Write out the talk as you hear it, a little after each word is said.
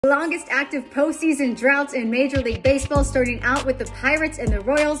Longest active postseason droughts in Major League Baseball, starting out with the Pirates and the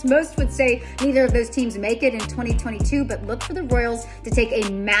Royals. Most would say neither of those teams make it in 2022, but look for the Royals to take a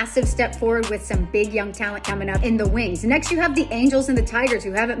massive step forward with some big young talent coming up in the wings. Next, you have the Angels and the Tigers,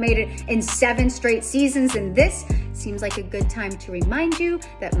 who haven't made it in 7 straight seasons, and this seems like a good time to remind you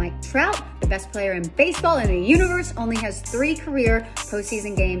that Mike Trout, the best player in baseball in the universe, only has 3 career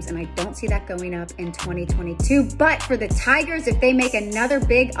postseason games, and I don't see that going up in 2022. But for the Tigers, if they make another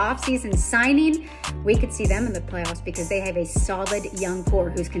big offseason signing, we could see them in the playoffs because they have a solid young core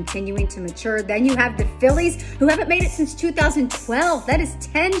who's continuing to mature. Then you have the Phillies, who haven't made it since 2012. That is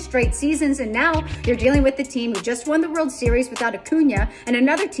 10 straight seasons, and now you're dealing with the team who just won the World Series without Acuna, and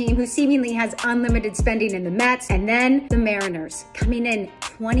another team who seemingly has unlimited spending in the Mets. And then the Mariners, coming in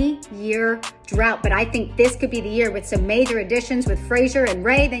 20-year drought, but I think this could be the year with some major additions with Frazier and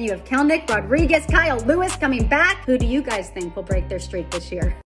Ray. Then you have Kelnick, Rodriguez, Kyle Lewis coming back. Who do you guys think will break their streak this year?